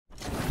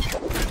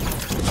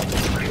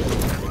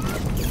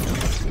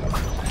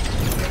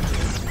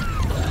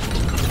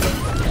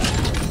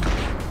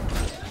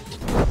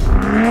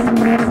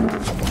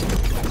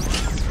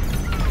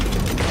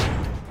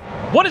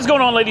What is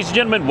going on, ladies and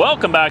gentlemen?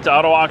 Welcome back to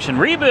Auto Auction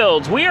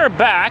Rebuilds. We are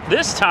back,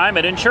 this time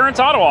at Insurance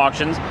Auto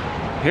Auctions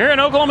here in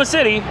Oklahoma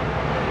City.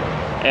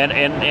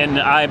 And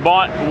I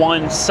bought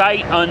one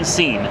sight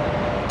unseen.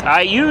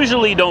 I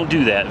usually don't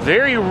do that.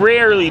 Very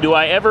rarely do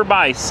I ever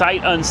buy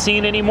sight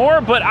unseen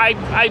anymore, but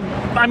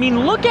I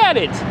mean, look at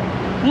it.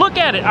 Look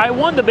at it. I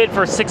won the bid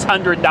for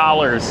 $600.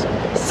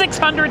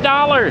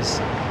 $600.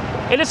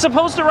 And it's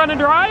supposed to run and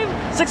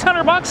drive?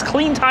 600 bucks,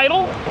 clean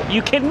title?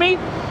 You kidding me?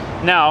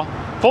 Now,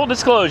 full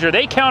disclosure,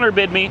 they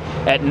counterbid me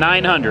at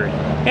 900.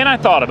 And I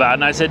thought about it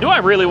and I said, do I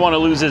really want to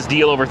lose this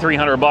deal over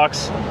 300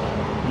 bucks?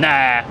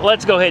 Nah,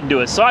 let's go ahead and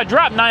do it. So I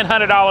dropped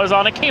 $900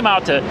 on it, came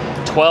out to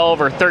 12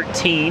 or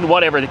 13,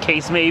 whatever the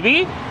case may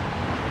be.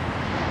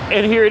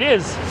 And here it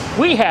is.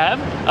 We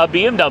have a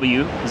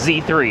BMW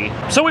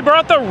Z3. So we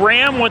brought the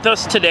Ram with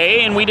us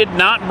today and we did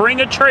not bring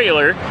a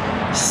trailer.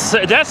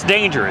 So that's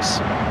dangerous.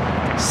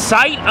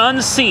 Sight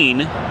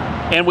unseen,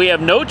 and we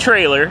have no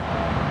trailer.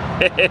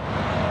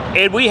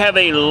 And we have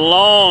a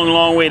long,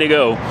 long way to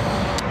go.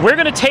 We're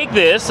gonna take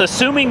this,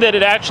 assuming that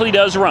it actually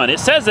does run. It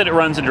says that it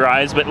runs and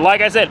drives, but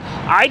like I said,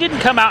 I didn't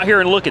come out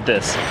here and look at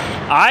this.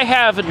 I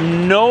have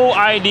no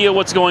idea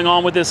what's going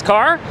on with this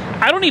car.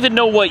 I don't even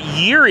know what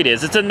year it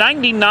is. It's a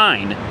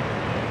 99.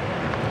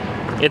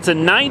 It's a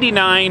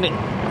 99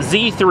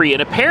 Z3,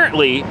 and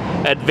apparently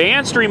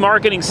Advanced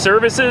Remarketing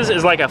Services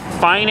is like a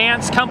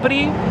finance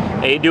company.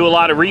 They do a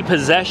lot of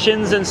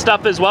repossessions and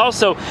stuff as well.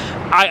 So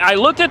I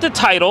looked at the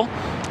title.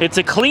 It's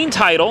a clean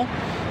title,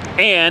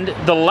 and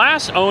the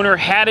last owner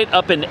had it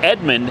up in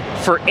Edmond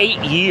for 8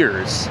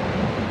 years.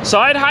 So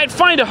I'd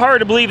find it hard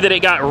to believe that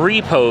it got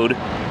repoed.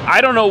 I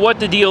don't know what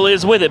the deal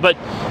is with it, but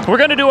we're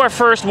gonna do our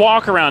first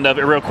walk around of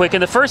it real quick.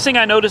 And the first thing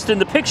I noticed in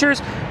the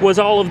pictures was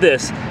all of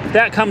this.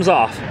 That comes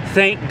off,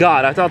 thank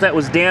God. I thought that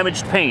was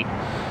damaged paint.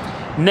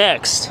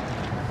 Next,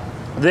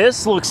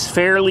 this looks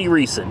fairly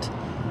recent.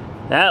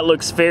 That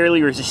looks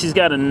fairly recent. She's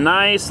got a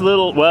nice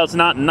little, well, it's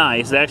not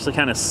nice, it actually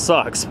kind of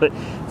sucks, but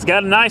it's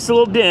got a nice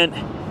little dent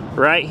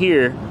right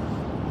here.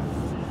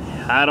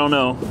 I don't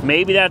know,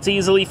 maybe that's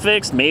easily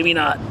fixed, maybe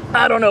not,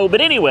 I don't know.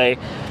 But anyway,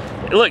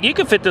 look, you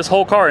can fit this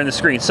whole car in the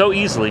screen so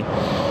easily.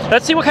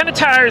 Let's see what kind of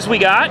tires we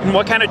got and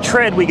what kind of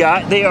tread we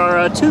got. They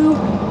are two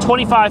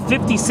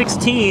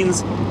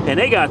 25/50/16s, and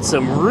they got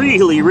some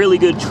really, really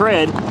good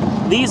tread.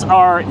 These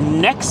are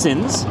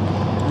Nexans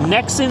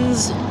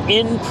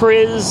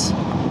Inpriz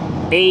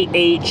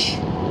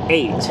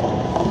AH8.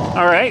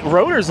 All right,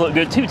 rotors look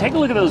good too. Take a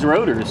look at those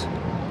rotors.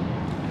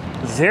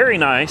 Very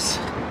nice.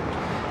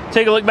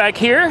 Take a look back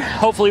here.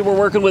 Hopefully we're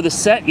working with a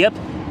set. Yep,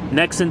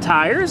 Nexan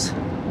tires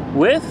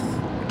with,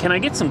 can I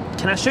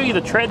show you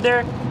the tread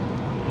there?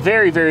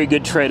 Very, very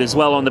good tread as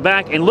well on the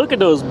back. And look at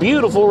those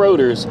beautiful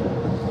rotors.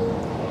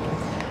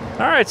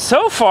 All right,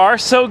 so far,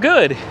 so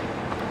good.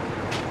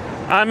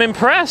 I'm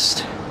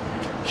impressed.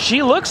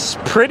 She looks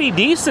pretty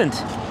decent.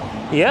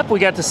 Yep, we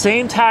got the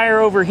same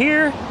tire over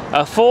here,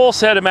 a full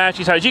set of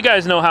matching tires. You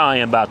guys know how I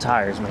am about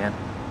tires, man.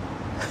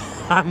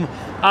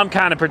 I'm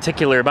kind of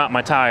particular about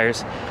my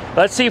tires.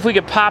 Let's see if we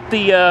could pop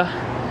the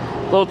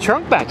little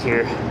trunk back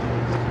here.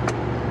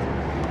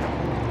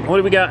 What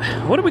do we got?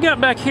 What do we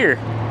got back here?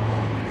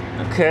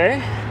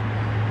 Okay,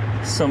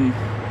 some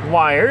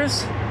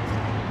wires.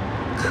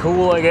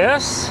 Cool, I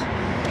guess.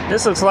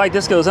 This looks like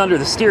this goes under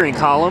the steering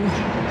column.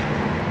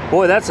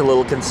 Boy, that's a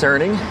little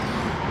concerning.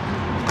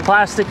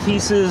 Plastic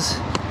pieces.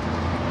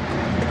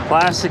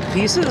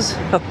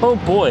 Oh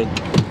boy.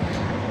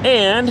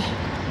 And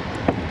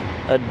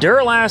a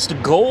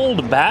Duralast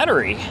gold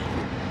battery.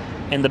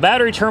 And the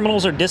battery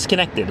terminals are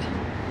disconnected.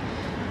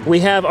 We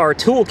have our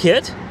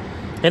toolkit,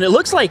 and it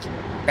looks like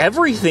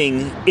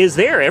everything is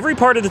there. Every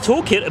part of the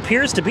toolkit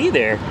appears to be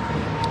there.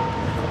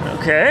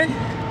 Okay.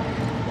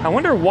 I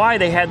wonder why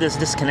they had this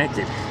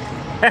disconnected.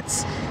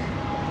 That's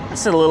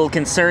a little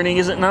concerning,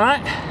 is it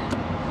not?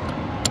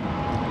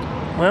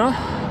 Well,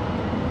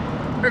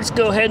 let's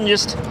go ahead and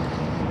just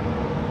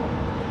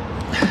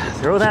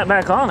throw that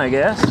back on, I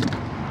guess.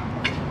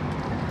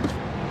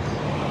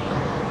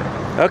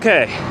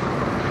 Okay.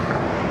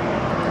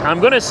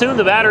 I'm going to assume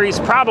the battery's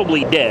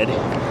probably dead.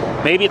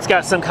 Maybe it's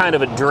got some kind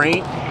of a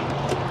drain.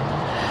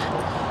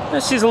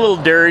 She's a little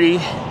dirty.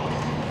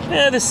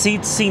 The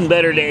seat's seen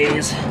better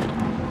days.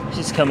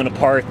 She's coming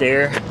apart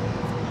there.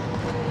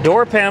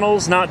 Door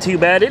panels, not too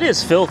bad. It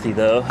is filthy,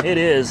 though. It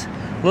is.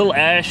 Little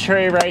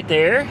ashtray right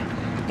there.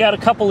 Got a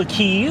couple of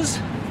keys.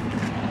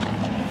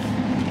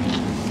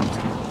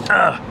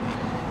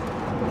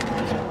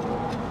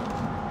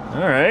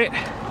 All right.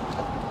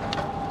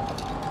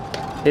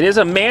 It is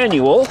a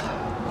manual,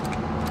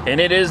 and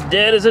it is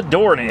dead as a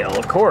doornail,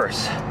 of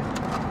course.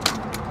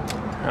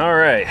 All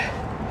right.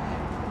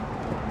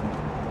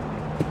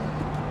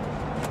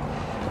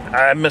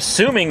 I'm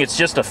assuming it's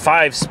just a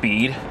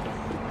 5-speed.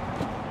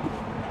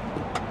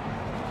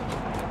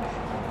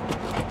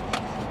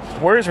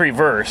 Where's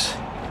reverse?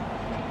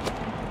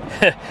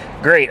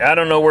 Great, I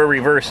don't know where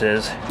reverse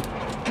is.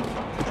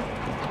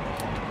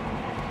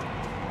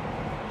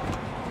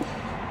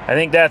 I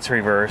think that's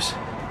reverse.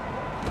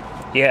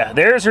 Yeah,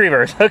 there's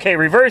reverse. Okay,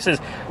 reverse is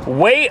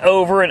way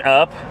over and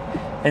up.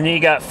 And then you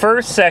got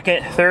first,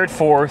 second, third,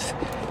 fourth,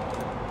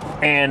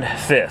 and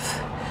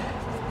fifth.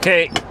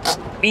 Okay,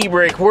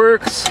 e-brake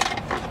works.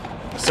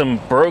 Some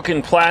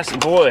broken plastic,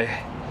 boy.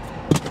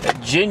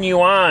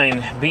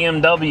 Genuine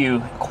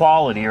BMW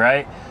quality,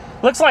 right?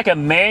 Looks like a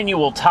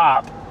manual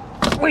top.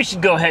 We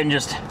should go ahead and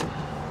just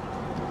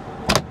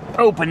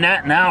open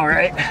that now,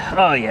 right?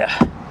 Oh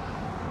yeah.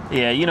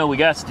 Yeah, you know we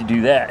got to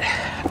do that.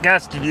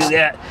 Got to do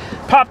that.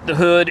 Pop the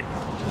hood.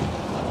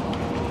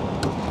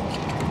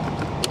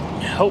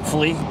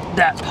 Hopefully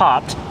that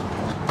popped.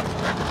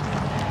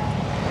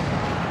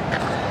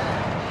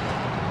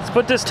 Let's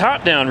put this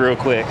top down real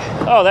quick.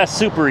 Oh, that's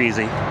super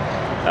easy.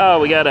 Oh,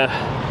 we got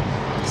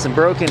some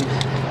broken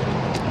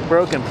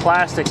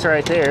plastics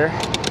right there.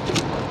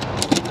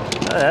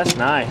 Oh, that's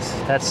nice.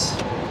 That's,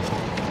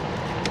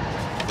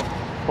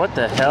 what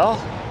the hell?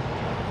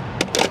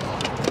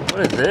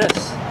 What is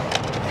this?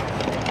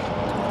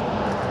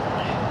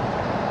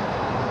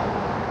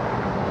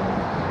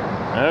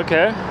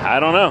 Okay, I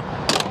don't know.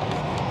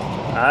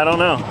 I don't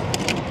know.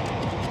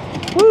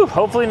 Woo,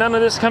 hopefully none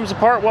of this comes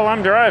apart while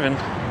I'm driving.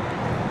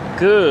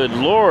 Good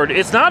Lord.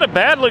 It's not a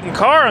bad looking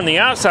car on the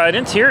outside.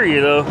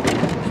 Interior though,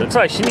 looks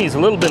like she needs a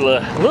little bit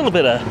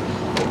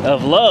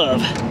of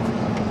love.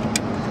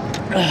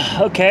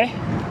 Okay.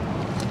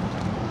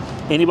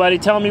 Anybody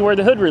tell me where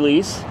the hood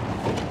release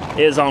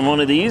is on one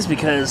of these?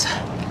 Because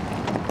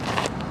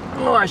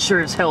oh, I sure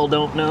as hell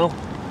don't know.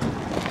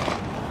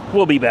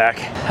 We'll be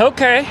back.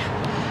 Okay,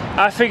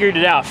 I figured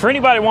it out. For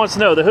anybody who wants to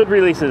know, the hood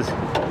release is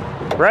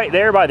right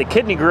there by the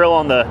kidney grill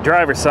on the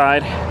driver's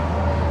side.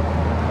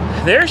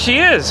 There she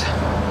is.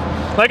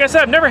 Like I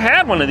said, I've never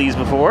had one of these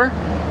before.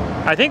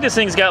 I think this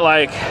thing's got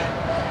like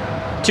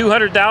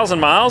 200,000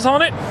 miles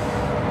on it.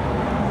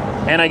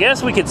 And I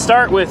guess we could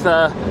start with,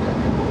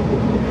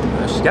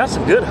 she's got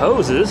some good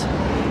hoses.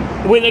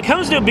 When it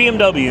comes to a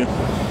BMW,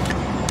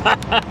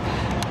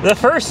 the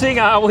first thing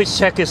I always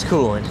check is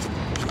coolant.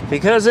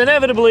 Because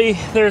inevitably,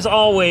 there's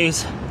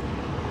always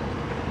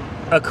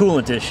a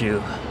coolant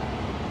issue.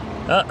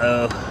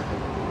 Uh-oh.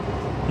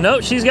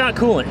 No, she's got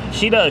coolant.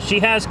 She does. She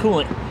has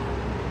coolant.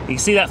 You can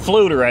see that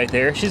floater right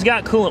there. She's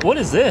got coolant. What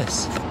is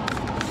this?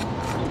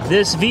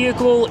 This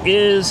vehicle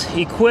is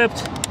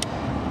equipped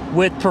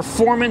with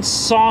performance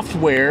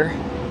software.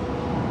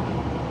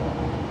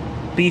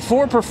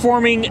 Before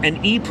performing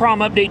an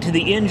EEPROM update to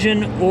the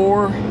engine,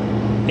 or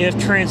if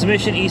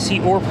transmission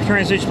EC or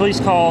transmission, please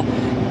call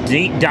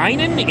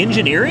Dinan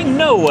Engineering?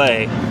 No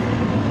way.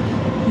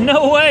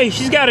 No way.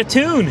 She's got a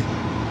tune.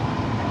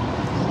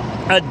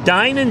 A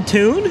Dinan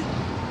tune?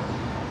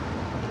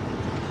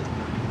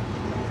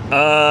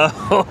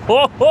 Ho,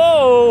 ho,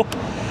 ho.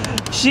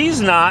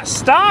 She's not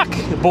stock,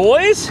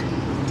 boys.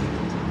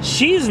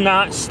 She's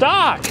not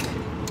stock.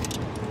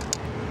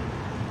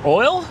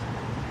 Oil?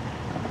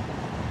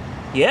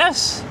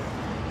 Yes.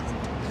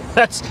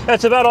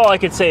 That's about all I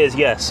could say is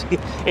yes.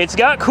 It's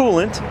got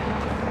coolant.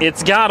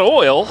 It's got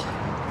oil.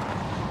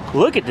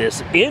 Look at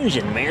this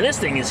engine, man. This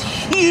thing is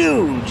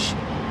huge.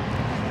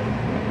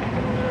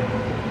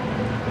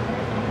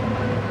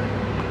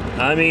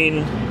 I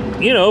mean,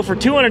 you know, for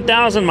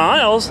 200,000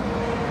 miles,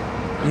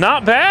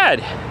 not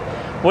bad.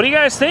 What do you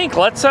guys think?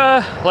 Let's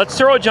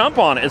throw a jump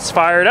on it. It's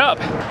fired up.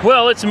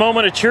 Well, it's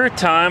moment of truth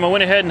time. I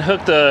went ahead and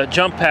hooked the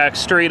jump pack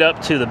straight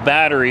up to the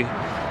battery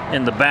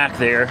in the back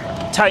there.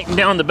 Tighten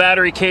down the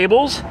battery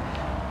cables.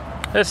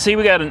 Let's see,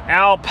 we got an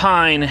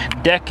Alpine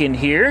deck in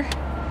here.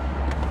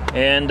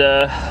 And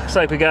looks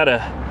like we got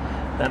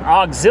an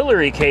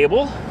auxiliary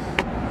cable.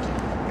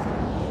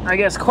 I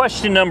guess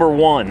question number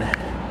one.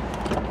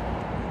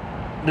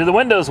 Do the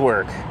windows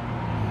work?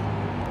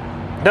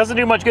 Doesn't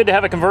do much good to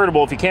have a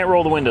convertible if you can't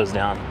roll the windows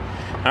down.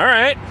 All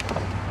right.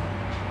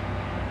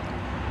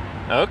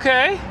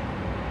 Okay.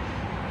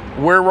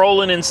 We're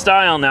rolling in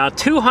style now.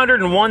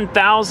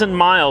 201,000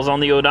 miles on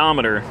the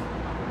odometer.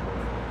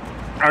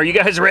 Are you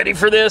guys ready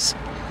for this?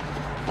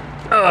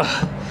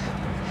 Ugh.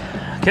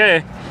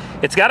 Okay.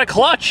 It's got a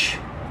clutch.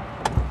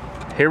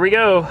 Here we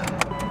go.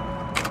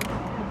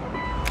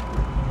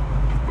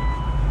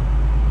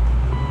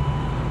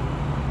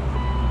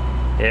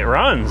 It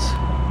runs.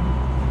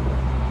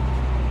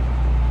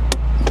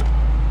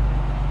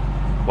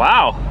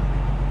 Wow.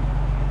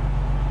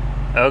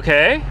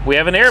 Okay, we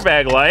have an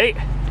airbag light.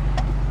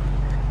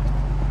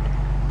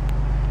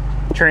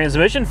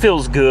 Transmission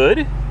feels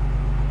good.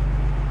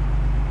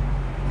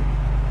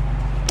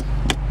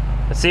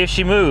 Let's see if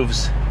she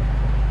moves.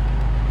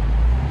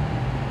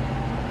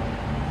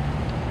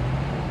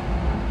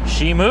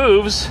 She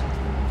moves.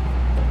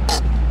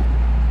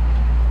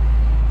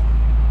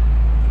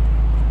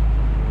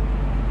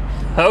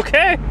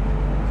 Okay.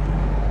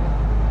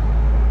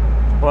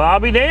 Well, I'll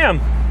be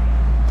damned.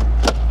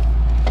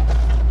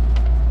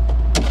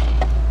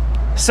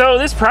 So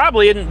this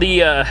probably isn't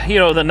the you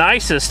know, the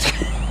nicest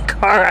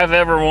car I've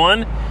ever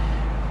won,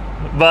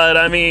 but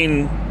I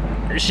mean,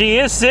 she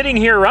is sitting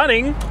here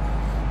running.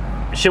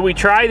 Should we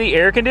try the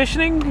air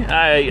conditioning?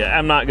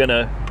 I'm not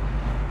gonna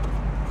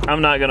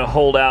I'm not gonna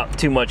hold out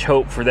too much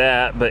hope for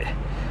that, but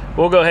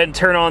we'll go ahead and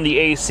turn on the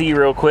AC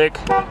real quick.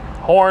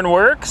 Horn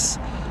works.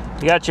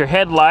 You got your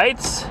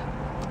headlights.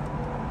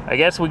 I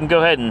guess we can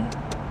go ahead and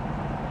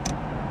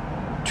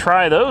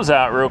try those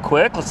out real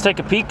quick. Let's take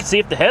a peek and see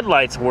if the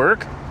headlights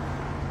work.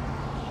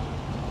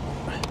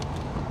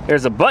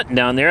 There's a button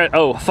down there.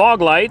 Oh, fog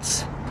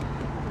lights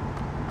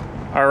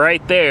are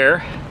right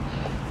there.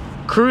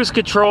 Cruise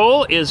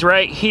control is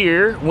right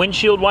here.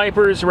 Windshield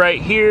wipers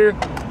right here.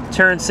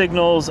 Turn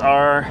signals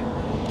are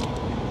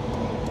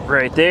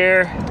right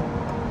there.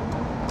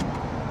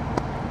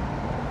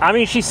 I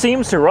mean, she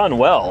seems to run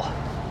well.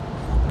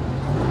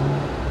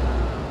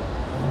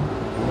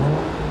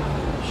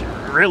 She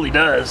really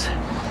does.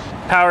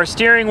 Power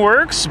steering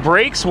works,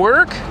 brakes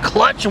work,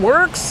 clutch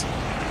works.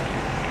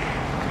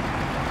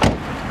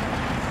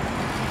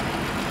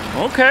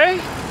 Okay.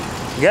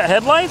 You got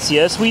headlights?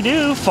 Yes, we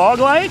do. Fog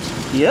light?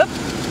 Yep.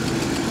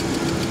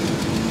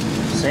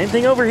 Same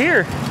thing over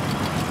here.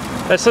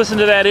 Let's listen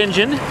to that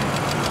engine.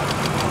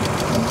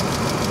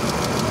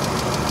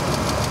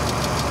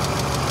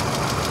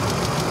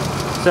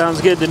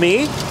 Sounds good to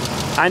me.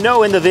 I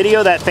know in the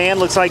video that fan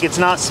looks like it's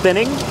not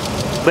spinning,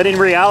 but in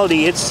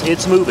reality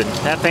it's moving.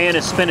 That fan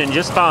is spinning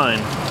just fine.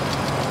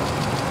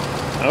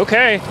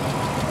 Okay.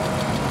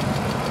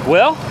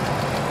 Well,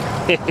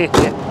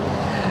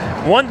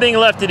 one thing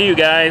left to do,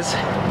 guys.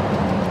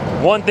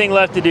 One thing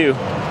left to do.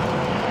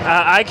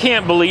 I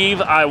can't believe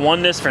I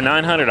won this for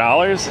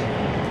 $900.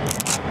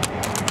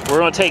 We're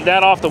gonna take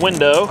that off the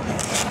window,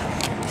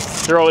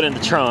 throw it in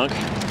the trunk.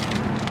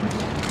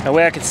 That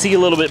way I can see a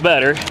little bit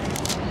better.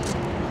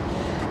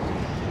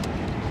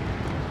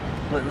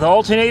 The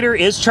alternator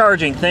is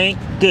charging, thank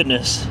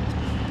goodness.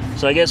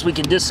 So I guess we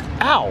can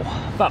ow,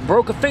 about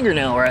broke a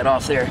fingernail right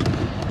off there.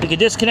 We can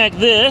disconnect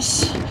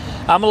this.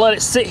 I'm gonna let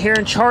it sit here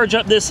and charge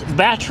up this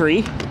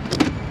battery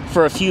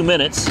for a few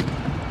minutes.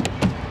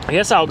 I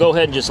guess I'll go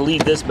ahead and just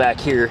leave this back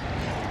here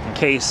in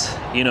case,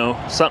 you know,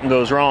 something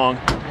goes wrong.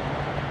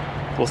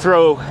 We'll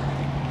throw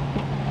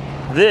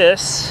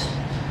this.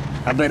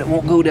 I bet it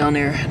won't go down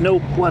there.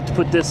 Nope, we'll have to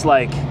put this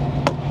like,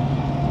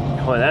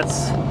 boy,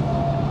 that's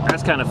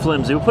kind of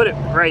flimsy. We'll put it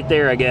right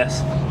there, I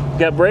guess.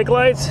 Got brake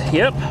lights?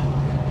 Yep.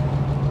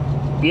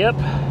 Yep.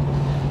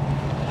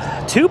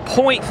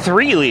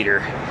 2.3 liter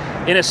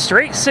in a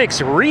straight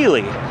six,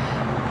 really?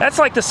 That's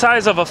like the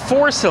size of a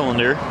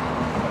 4-cylinder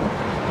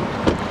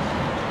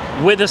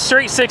with a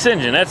straight six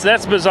engine.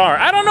 That's bizarre.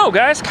 I don't know,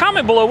 guys.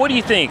 Comment below. What do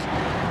you think?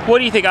 What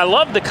do you think? I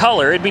love the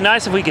color. It'd be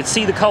nice if we could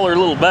see the color a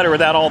little better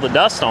without all the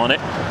dust on it.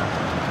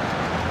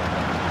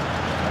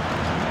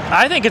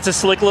 I think it's a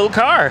slick little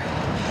car.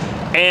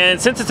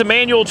 And since it's a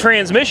manual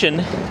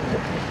transmission,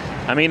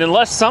 I mean,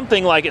 unless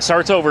something like it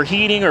starts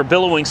overheating or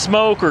billowing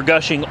smoke or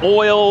gushing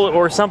oil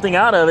or something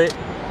out of it,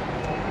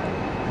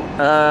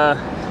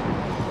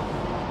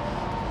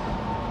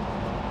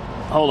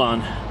 hold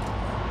on.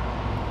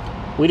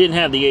 We didn't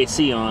have the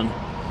AC on.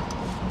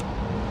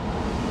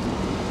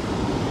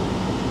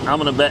 I'm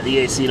gonna bet the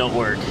AC don't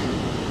work.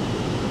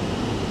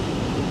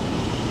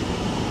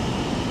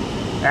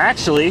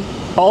 Actually,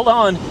 hold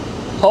on.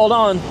 Hold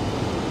on.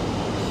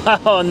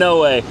 Oh,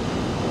 no way.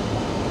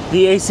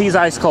 The AC is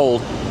ice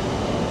cold.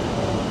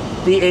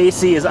 The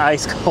AC is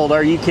ice cold.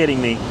 Are you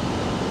kidding me?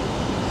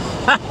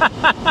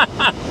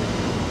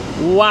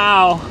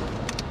 Wow.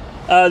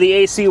 The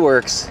AC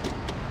works.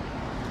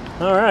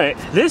 All right.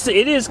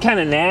 It is kind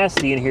of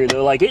nasty in here,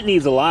 though. Like, it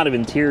needs a lot of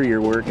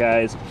interior work,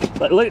 guys.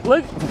 But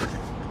look.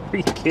 Are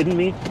you kidding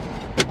me?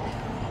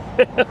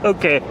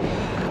 Okay.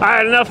 All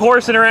right, enough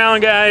horsing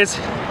around, guys.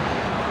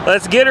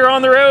 Let's get her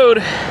on the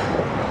road.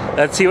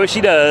 Let's see what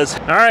she does.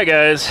 All right,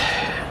 guys.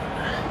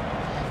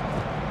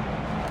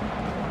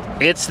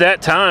 It's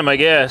that time, I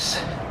guess.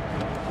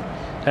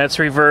 That's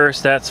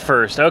reverse, that's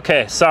first.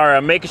 Okay, sorry,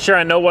 I'm making sure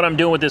I know what I'm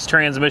doing with this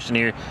transmission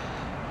here.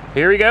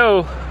 Here we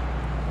go.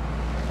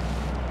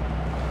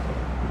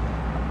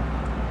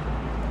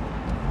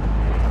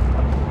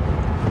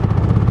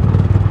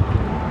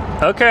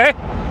 Okay.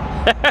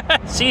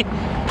 She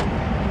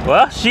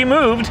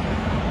moved.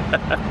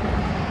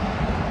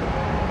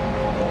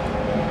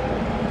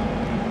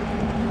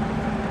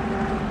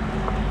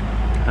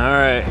 All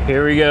right,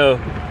 here we go.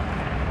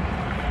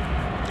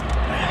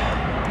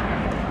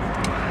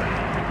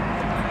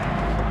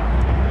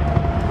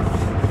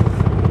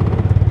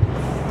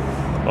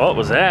 What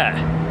was that?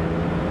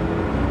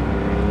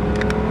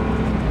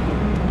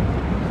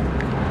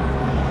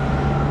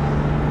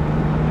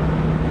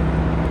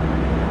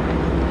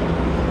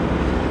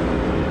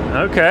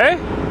 Okay.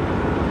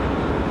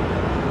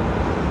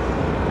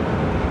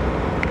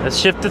 Let's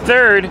shift to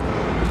third.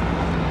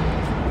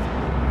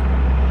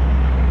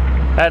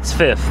 That's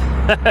fifth.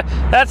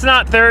 That's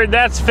not third,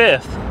 that's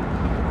fifth.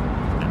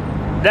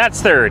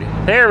 That's third.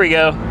 There we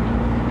go.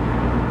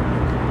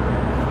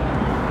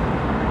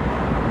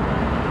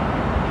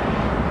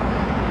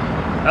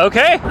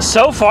 Okay,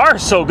 so far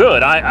so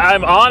good.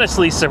 I'm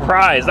honestly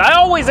surprised. I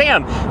always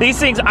am. These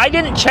things, I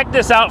didn't check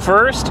this out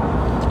first.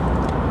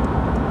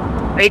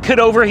 It could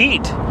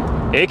overheat.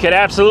 It could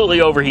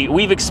absolutely overheat.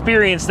 We've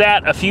experienced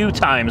that a few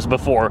times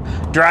before,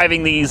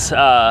 driving these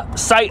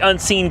sight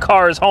unseen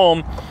cars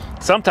home.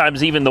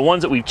 Sometimes even the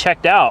ones that we've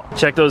checked out.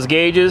 Check those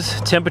gauges.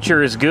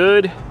 Temperature is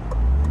good.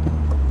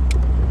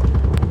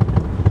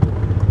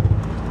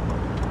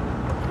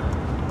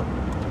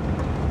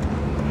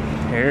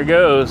 Here it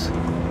goes.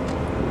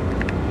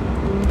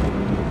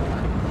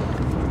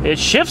 It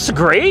shifts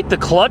great. The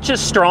clutch is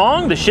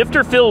strong. The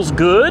shifter feels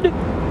good.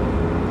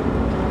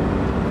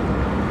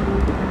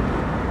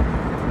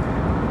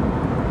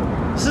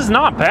 This is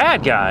not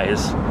bad,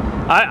 guys.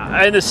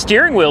 And the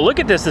steering wheel, look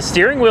at this. The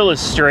steering wheel is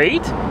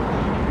straight.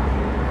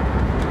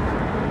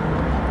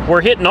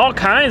 We're hitting all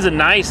kinds of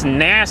nice,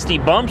 nasty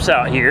bumps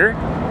out here.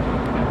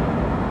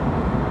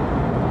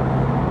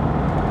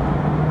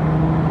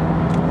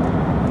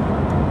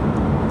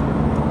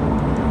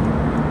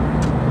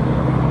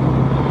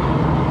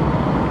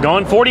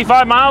 Going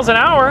 45 miles an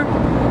hour.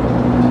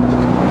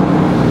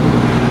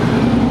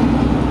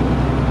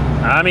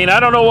 I mean, I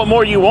don't know what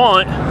more you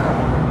want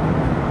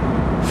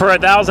for a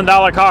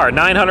 $1,000 car.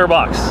 900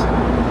 bucks.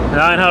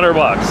 900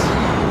 bucks.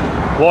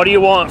 What do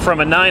you want from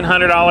a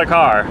 $900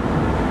 car?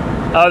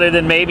 Other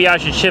than maybe I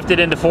should shift it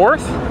into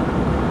fourth?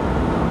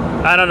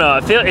 I don't know.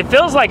 It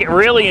feels like it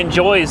really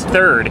enjoys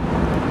third.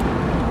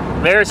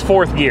 There's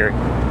fourth gear.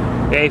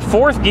 A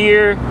fourth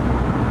gear,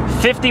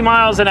 50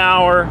 miles an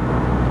hour,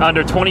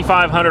 under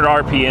 2,500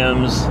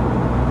 RPMs.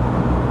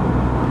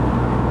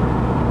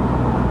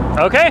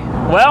 Okay,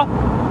 well,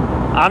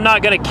 I'm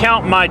not gonna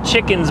count my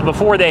chickens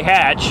before they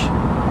hatch,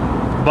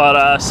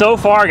 but so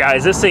far,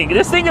 guys, this thing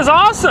is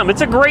awesome.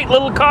 It's a great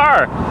little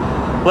car.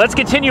 Let's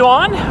continue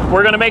on.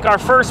 We're gonna make our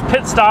first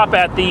pit stop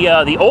at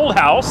the old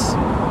house,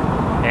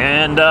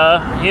 and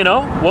you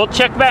know, we'll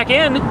check back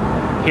in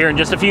here in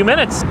just a few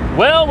minutes.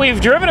 Well,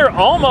 we've driven her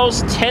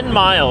almost 10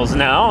 miles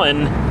now,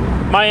 and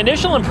my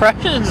initial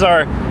impressions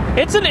are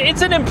it's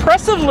an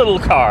impressive little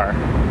car.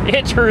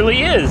 It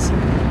truly is.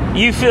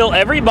 You feel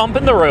every bump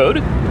in the road,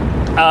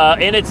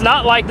 and it's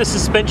not like the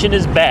suspension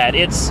is bad.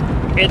 It's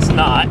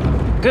not.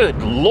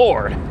 Good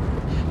Lord.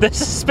 The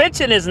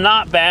suspension is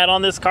not bad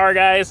on this car,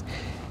 guys.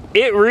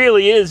 It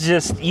really is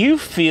just, you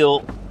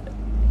feel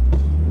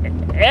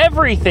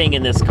everything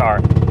in this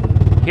car.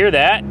 Hear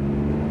that?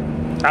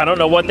 I don't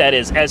know what that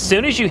is. As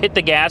soon as you hit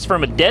the gas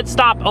from a dead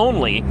stop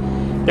only,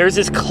 there's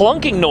this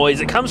clunking noise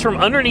that comes from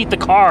underneath the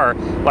car,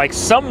 like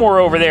somewhere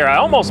over there. I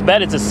almost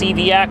bet it's a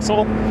CV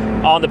axle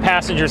on the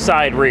passenger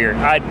side rear.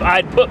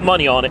 I'd put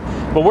money on it,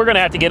 but we're gonna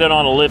have to get it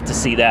on a lift to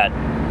see that.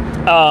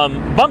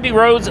 Bumpy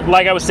roads,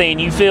 like I was saying,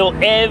 you feel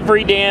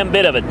every damn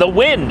bit of it. The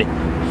wind.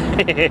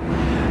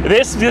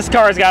 This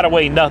car's got to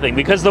weigh nothing,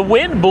 because the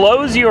wind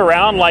blows you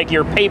around like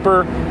your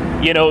paper,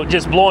 you know,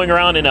 just blowing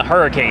around in a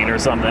hurricane or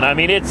something. I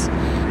mean,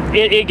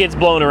 it gets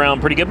blown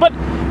around pretty good. But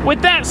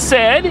with that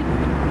said,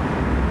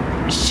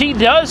 she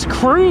does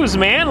cruise,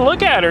 man.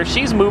 Look at her.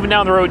 She's moving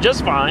down the road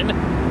just fine.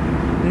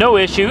 No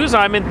issues.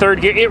 I'm in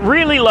third gear. It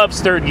really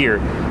loves third gear.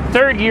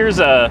 Third gear's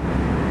a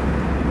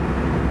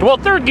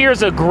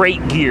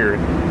great gear.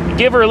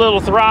 Give her a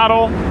little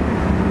throttle,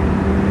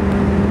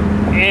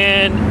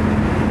 and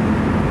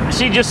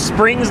she just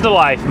springs to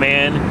life,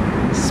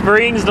 man.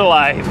 Springs to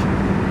life.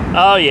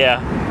 Oh, yeah.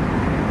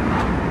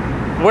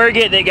 We're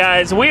getting it,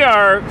 guys. We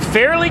are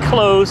fairly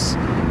close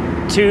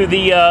to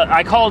the,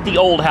 I call it the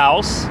old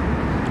house.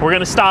 We're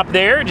going to stop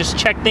there, just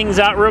check things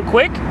out real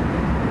quick.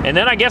 And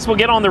then I guess we'll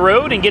get on the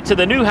road and get to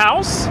the new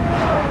house.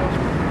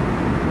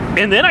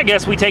 And then I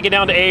guess we take it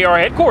down to AAR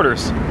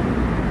headquarters.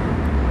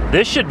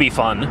 This should be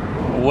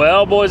fun.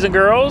 Well, boys and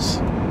girls,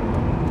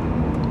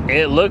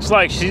 it looks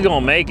like she's going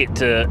to make it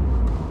to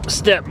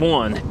step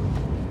one,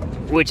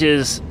 which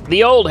is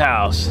the old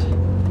house.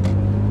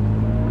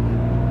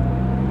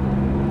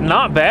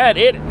 Not bad.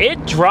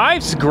 It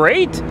drives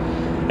great,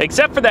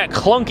 except for that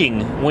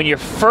clunking when you're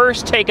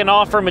first taking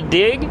off from a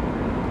dig.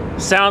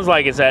 Sounds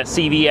like it's that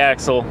CV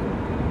axle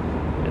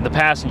in the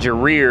passenger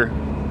rear.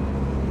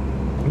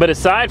 But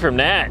aside from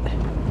that,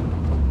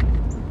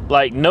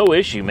 like, no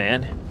issue,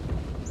 man.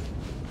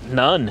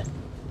 None.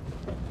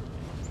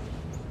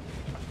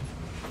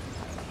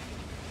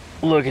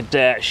 Look at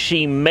that.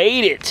 She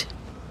made it.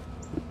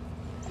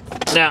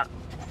 Now,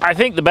 I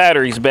think the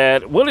battery's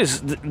bad. What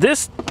is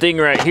this thing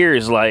right here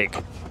is like,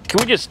 can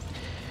we just,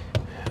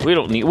 we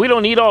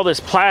don't need all this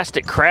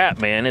plastic crap,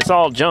 man. It's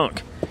all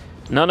junk.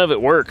 None of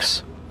it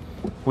works.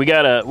 We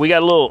got a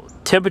little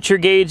temperature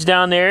gauge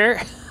down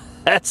there.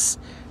 That's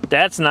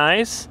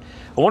nice.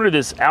 I wonder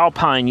does this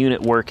Alpine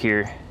unit work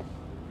here?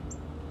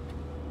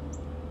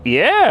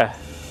 Yeah.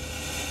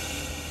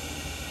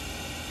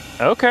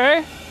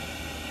 Okay.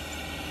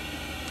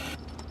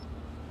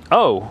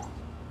 Oh.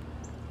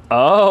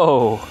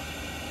 Oh.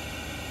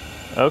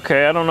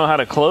 Okay, I don't know how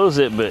to close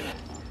it, but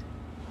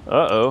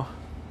uh-oh.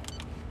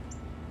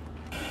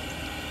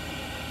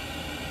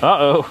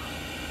 Uh-oh.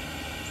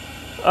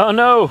 Oh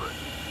no,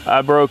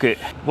 I broke it.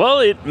 Well,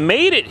 it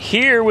made it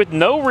here with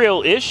no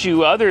real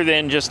issue other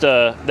than just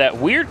that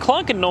weird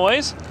clunking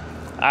noise.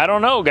 I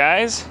don't know,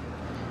 guys.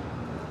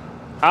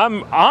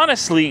 I'm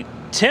honestly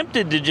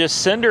tempted to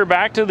just send her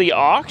back to the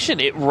auction.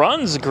 It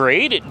runs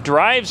great. It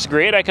drives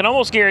great. I can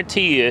almost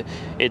guarantee you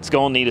it's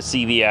going to need a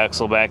CV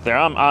axle back there.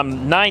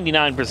 I'm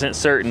 99%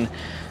 certain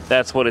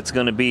that's what it's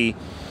going to be.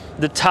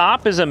 The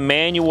top is a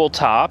manual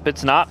top.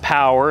 It's not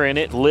power, and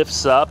it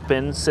lifts up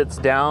and sits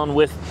down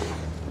with,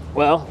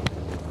 well,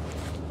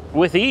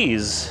 with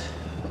ease.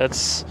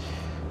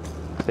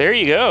 There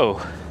you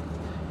go.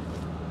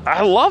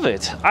 I love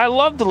it. I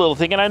love the little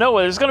thing, and I know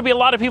there's going to be a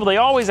lot of people, they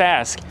always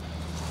ask,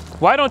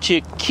 why don't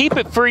you keep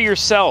it for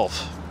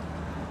yourself?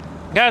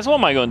 Guys, what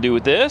am I going to do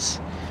with this?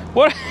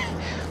 What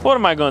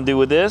am I going to do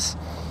with this?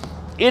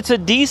 It's a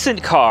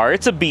decent car.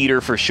 It's a beater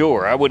for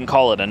sure. I wouldn't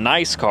call it a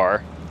nice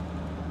car.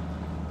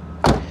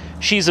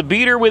 She's a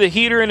beater with a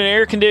heater and an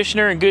air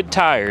conditioner and good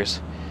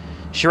tires.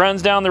 She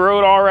runs down the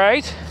road all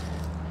right.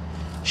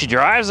 She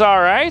drives all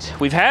right.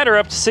 We've had her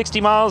up to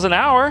 60 miles an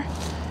hour.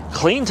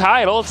 Clean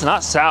title. It's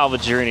not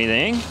salvaged or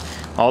anything,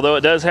 although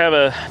it does have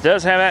a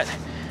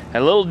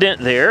little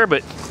dent there.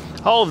 But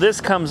all of this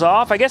comes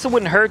off. I guess it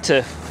wouldn't hurt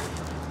to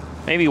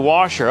maybe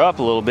wash her up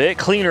a little bit,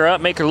 clean her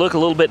up, make her look a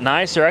little bit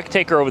nicer. I could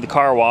take her over the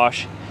car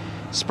wash,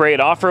 spray it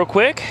off real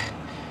quick,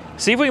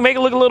 see if we can make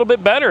it look a little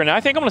bit better. And I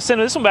think I'm going to send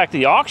this one back to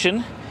the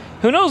auction.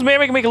 Who knows,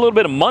 maybe I can make a little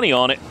bit of money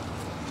on it.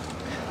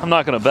 I'm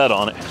not going to bet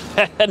on it.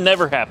 That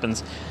never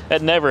happens.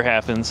 That never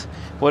happens.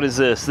 What is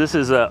this? This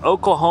is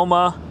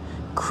Oklahoma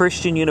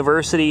Christian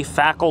University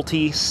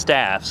faculty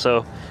staff.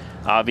 So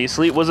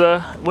obviously it was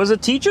a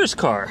teacher's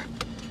car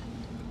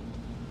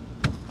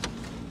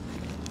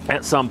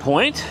at some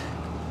point.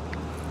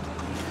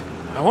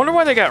 I wonder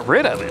why they got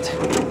rid of it.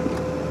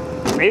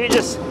 Maybe it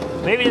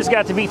just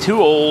got to be too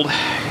old.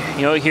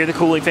 You know, you hear the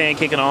cooling fan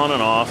kicking on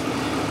and off.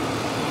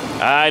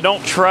 I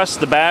don't trust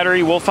the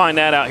battery. We'll find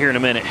that out here in a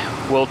minute.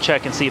 We'll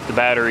check and see if the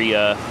battery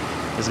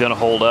is going to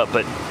hold up.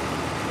 But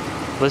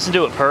listen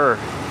to it purr.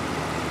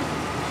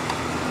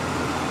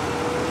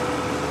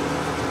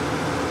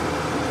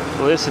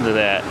 Listen to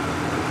that.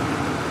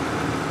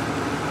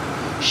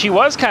 She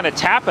was kind of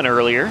tapping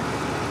earlier.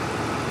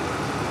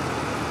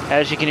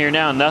 As you can hear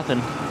now,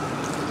 nothing.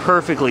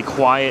 Perfectly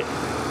quiet.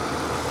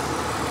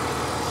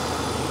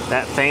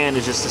 That fan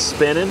is just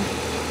spinning.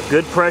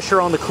 Good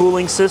pressure on the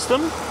cooling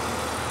system.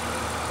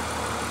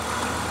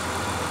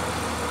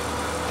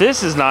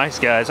 This is nice,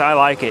 guys. I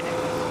like it.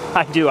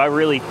 I do. I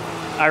really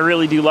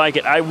do like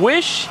it. I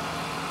wish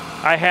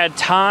I had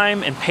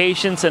time and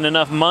patience and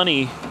enough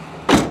money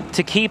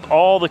to keep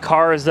all the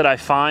cars that I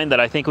find that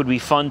I think would be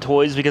fun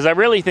toys, because I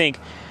really think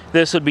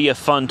this would be a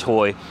fun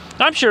toy.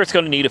 I'm sure it's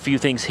going to need a few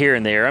things here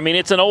and there. I mean,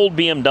 it's an old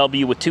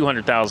BMW with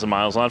 200,000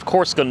 miles on it. Of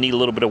course, it's going to need a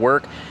little bit of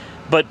work.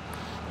 But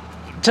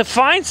to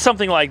find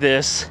something like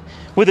this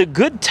with a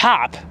good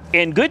top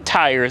and good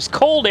tires,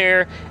 cold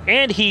air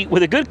and heat,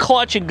 with a good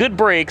clutch and good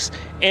brakes,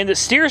 and to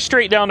steer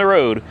straight down the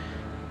road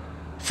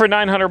for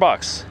 900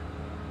 bucks,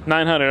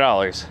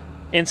 $900.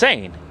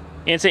 Insane.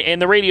 Insane.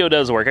 And the radio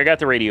does work. I got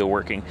the radio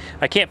working.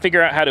 I can't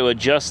figure out how to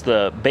adjust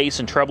the bass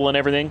and treble and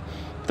everything.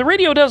 The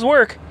radio does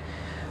work.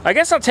 I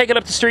guess I'll take it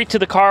up the street to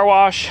the car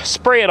wash,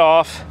 spray it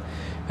off,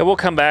 and we'll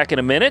come back in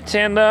a minute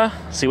and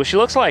see what she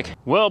looks like.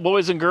 Well,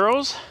 boys and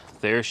girls,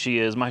 there she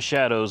is. My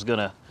shadow's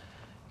gonna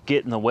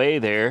get in the way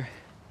there.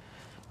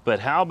 But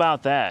how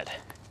about that?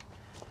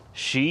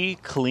 She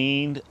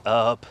cleaned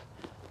up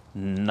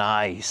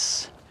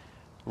nice.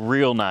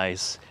 Real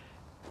nice.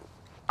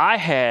 I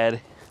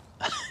had,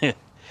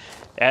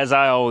 as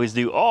I always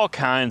do, all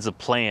kinds of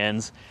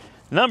plans.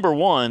 Number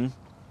one,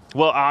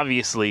 well,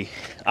 obviously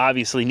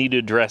need to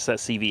address that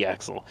CV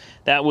axle.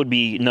 That would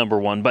be number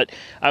one. But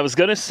I was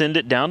going to send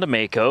it down to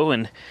Mako,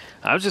 and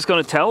I was just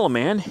going to tell them,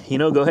 man, you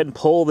know, go ahead and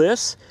pull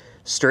this,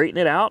 straighten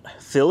it out,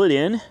 fill it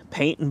in,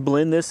 paint and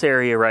blend this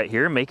area right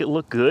here, make it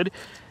look good.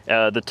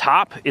 The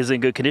top is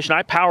in good condition.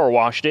 I power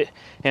washed it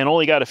and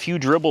only got a few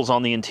dribbles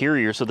on the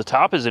interior, so the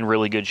top is in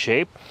really good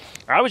shape.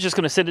 I was just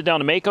going to send it down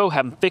to Mako,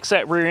 have them fix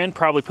that rear end,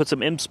 probably put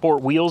some M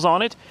Sport wheels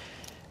on it,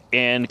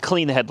 and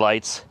clean the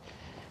headlights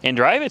and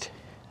drive it.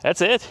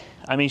 That's it.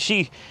 I mean,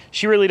 she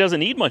really doesn't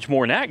need much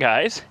more than that,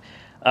 guys.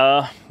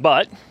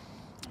 But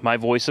my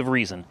voice of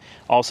reason,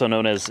 also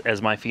known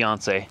as my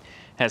fiance,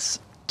 has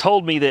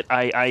told me that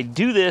I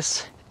do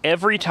this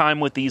every time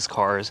with these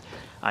cars.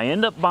 I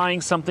end up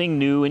buying something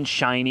new and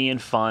shiny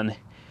and fun,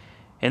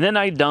 and then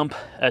I dump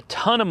a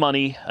ton of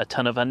money, a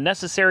ton of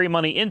unnecessary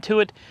money into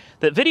it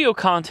that video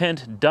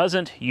content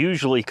doesn't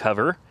usually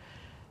cover,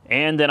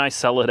 and then I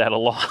sell it at a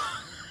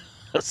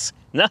loss.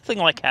 Nothing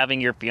like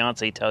having your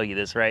fiance tell you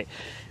this, right?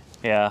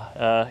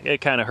 Yeah, it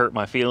kind of hurt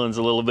my feelings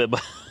a little bit,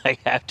 but I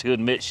have to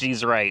admit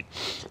she's right.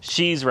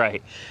 She's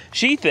right.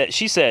 She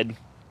said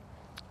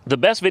the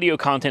best video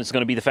content is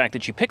going to be the fact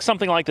that you pick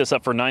something like this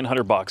up for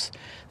 900 bucks,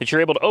 that you're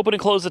able to open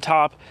and close the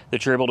top,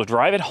 that you're able to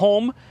drive it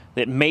home,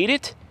 that made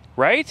it,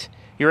 right?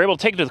 You're able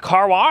to take it to the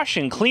car wash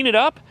and clean it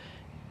up,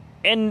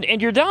 and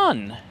you're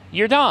done.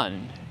 You're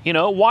done. You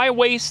know, why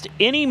waste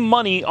any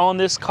money on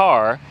this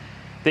car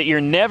that you're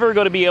never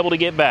going to be able to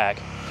get back?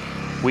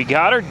 We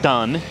got her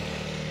done.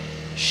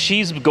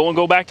 She's going to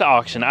go back to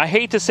auction. I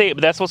hate to say it,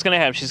 but that's what's going to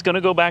happen. She's going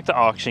to go back to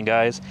auction,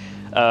 guys.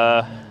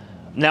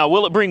 Now,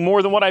 will it bring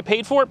more than what I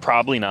paid for it?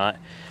 Probably not.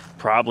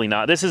 Probably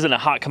not. This isn't a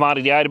hot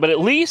commodity item, but at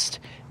least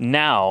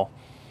now,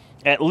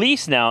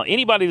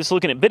 anybody that's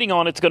looking at bidding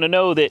on it's going to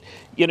know that,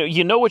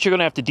 you know what you're going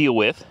to have to deal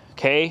with,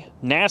 okay?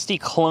 Nasty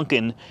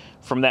clunking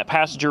from that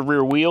passenger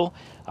rear wheel.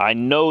 I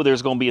know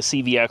there's going to be a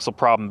CV axle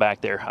problem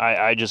back there.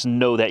 I just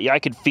know that. Yeah, I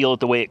could feel it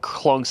the way it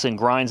clunks and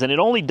grinds, and it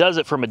only does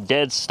it from a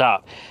dead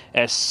stop.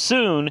 As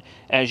soon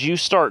as you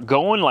start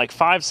going like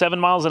 5-7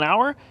 miles an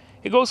hour,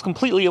 it goes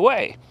completely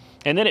away.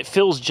 And then it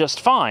feels just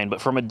fine.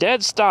 But from a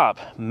dead stop,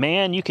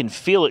 man, you can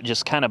feel it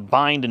just kind of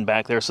binding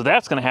back there. So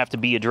that's going to have to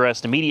be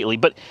addressed immediately.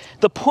 But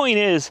the point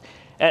is,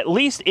 at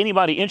least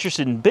anybody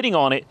interested in bidding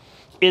on it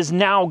is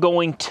now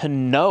going to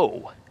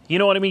know. You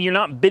know what I mean? You're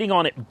not bidding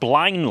on it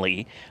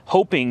blindly,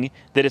 hoping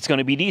that it's going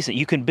to be decent.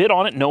 You can bid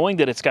on it knowing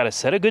that it's got a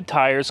set of good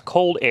tires,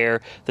 cold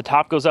air, the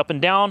top goes up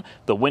and down,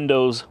 the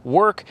windows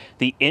work,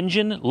 the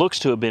engine looks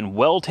to have been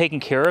well taken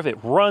care of, it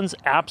runs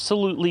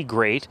absolutely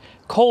great,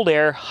 cold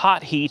air,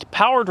 hot heat,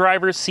 power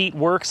driver's seat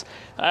works.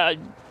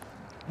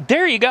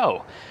 There you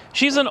go.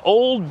 She's an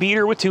old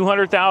beater with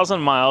 200,000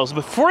 miles,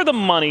 but for the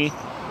money,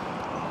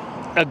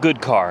 a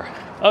good car.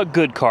 A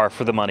good car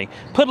for the money.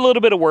 Put a little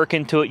bit of work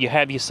into it, you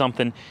have you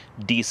something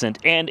decent,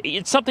 and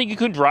it's something you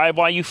can drive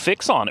while you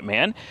fix on it,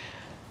 man.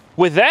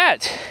 With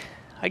that,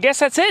 I guess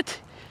that's it.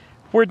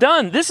 We're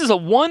done. This is a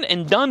one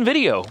and done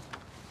video.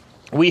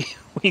 We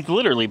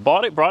literally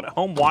bought it, brought it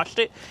home, washed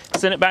it,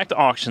 sent it back to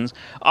auctions.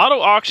 Auto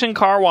auction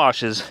car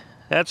washes.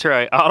 That's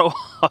right, auto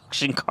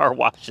auction car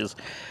washes.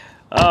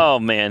 Oh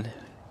man,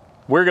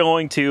 we're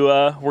going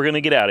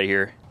to get out of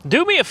here.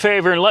 Do me a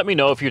favor and let me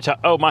know if you're...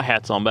 Oh, my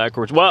hat's on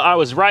backwards. Well, I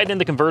was riding in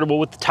the convertible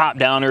with the top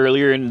down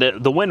earlier, and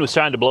the wind was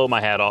trying to blow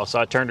my hat off, so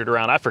I turned it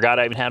around. I forgot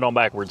I even had it on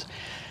backwards.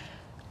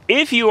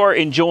 If you are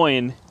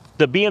enjoying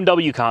the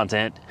BMW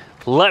content,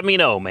 let me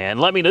know, man.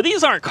 Let me know.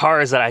 These aren't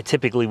cars that I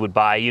typically would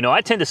buy. You know,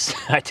 I tend to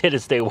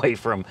stay away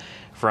from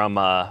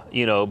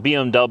you know,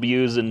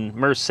 BMWs and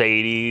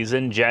Mercedes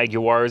and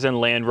Jaguars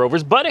and Land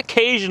Rovers, but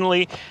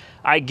occasionally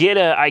I get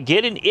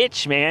an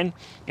itch, man,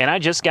 and I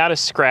just got to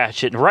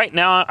scratch it. And right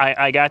now,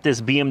 I got this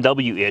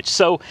BMW itch.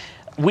 So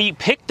we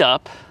picked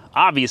up,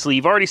 obviously,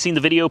 you've already seen the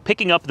video,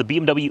 picking up the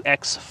BMW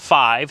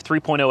X5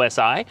 3.0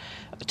 SI,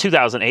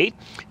 2008.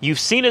 You've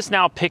seen us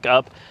now pick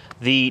up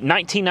the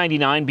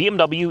 1999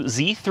 BMW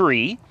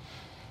Z3.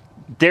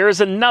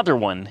 There's another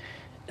one.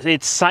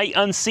 It's sight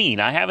unseen.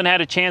 I haven't had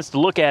a chance to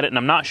look at it, and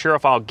I'm not sure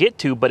if I'll get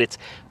to, but it's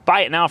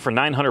buy it now for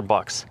 900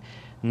 bucks.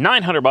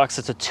 900 bucks.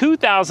 It's a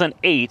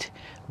 2008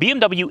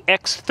 BMW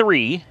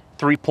X3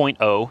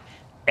 3.0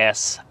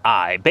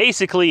 SI.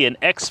 Basically an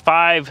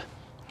X5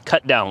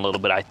 cut down a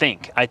little bit, I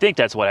think. I think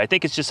that's what. I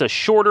think it's just a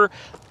shorter,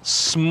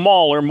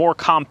 smaller, more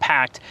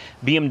compact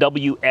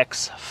BMW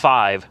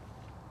X5.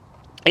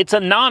 It's a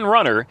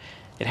non-runner.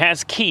 It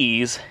has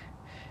keys.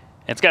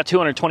 It's got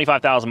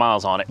 225,000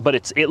 miles on it,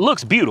 but it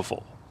looks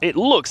beautiful. It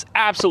looks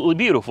absolutely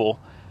beautiful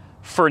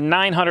for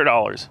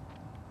 $900.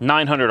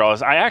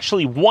 $900. I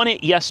actually won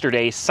it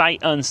yesterday, sight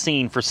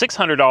unseen, for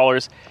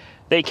 $600.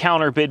 They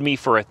counterbid me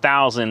for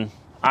 $1,000.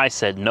 I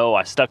said no.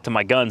 I stuck to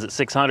my guns at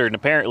 $600, and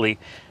apparently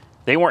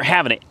they weren't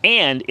having it.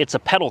 And it's a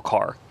pedal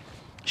car.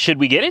 Should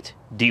we get it?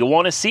 Do you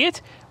want to see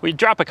it? Well,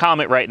 drop a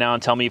comment right now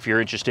and tell me if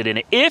you're interested in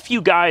it. If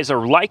you guys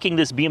are liking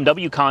this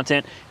BMW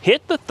content,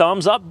 hit the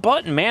thumbs up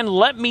button, man.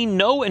 Let me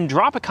know and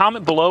drop a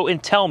comment below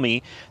and tell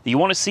me that you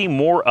want to see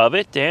more of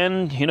it.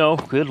 And, you know,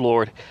 good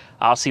Lord,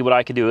 I'll see what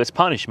I can do. It's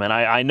punishment.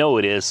 I know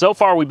it is. So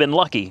far, we've been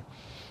lucky.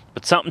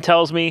 But something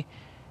tells me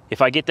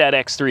if I get that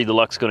X3, the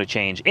luck's going to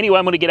change. Anyway,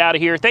 I'm going to get out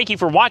of here. Thank you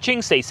for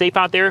watching. Stay safe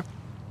out there.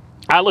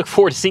 I look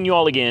forward to seeing you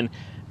all again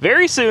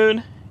very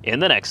soon in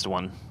the next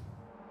one.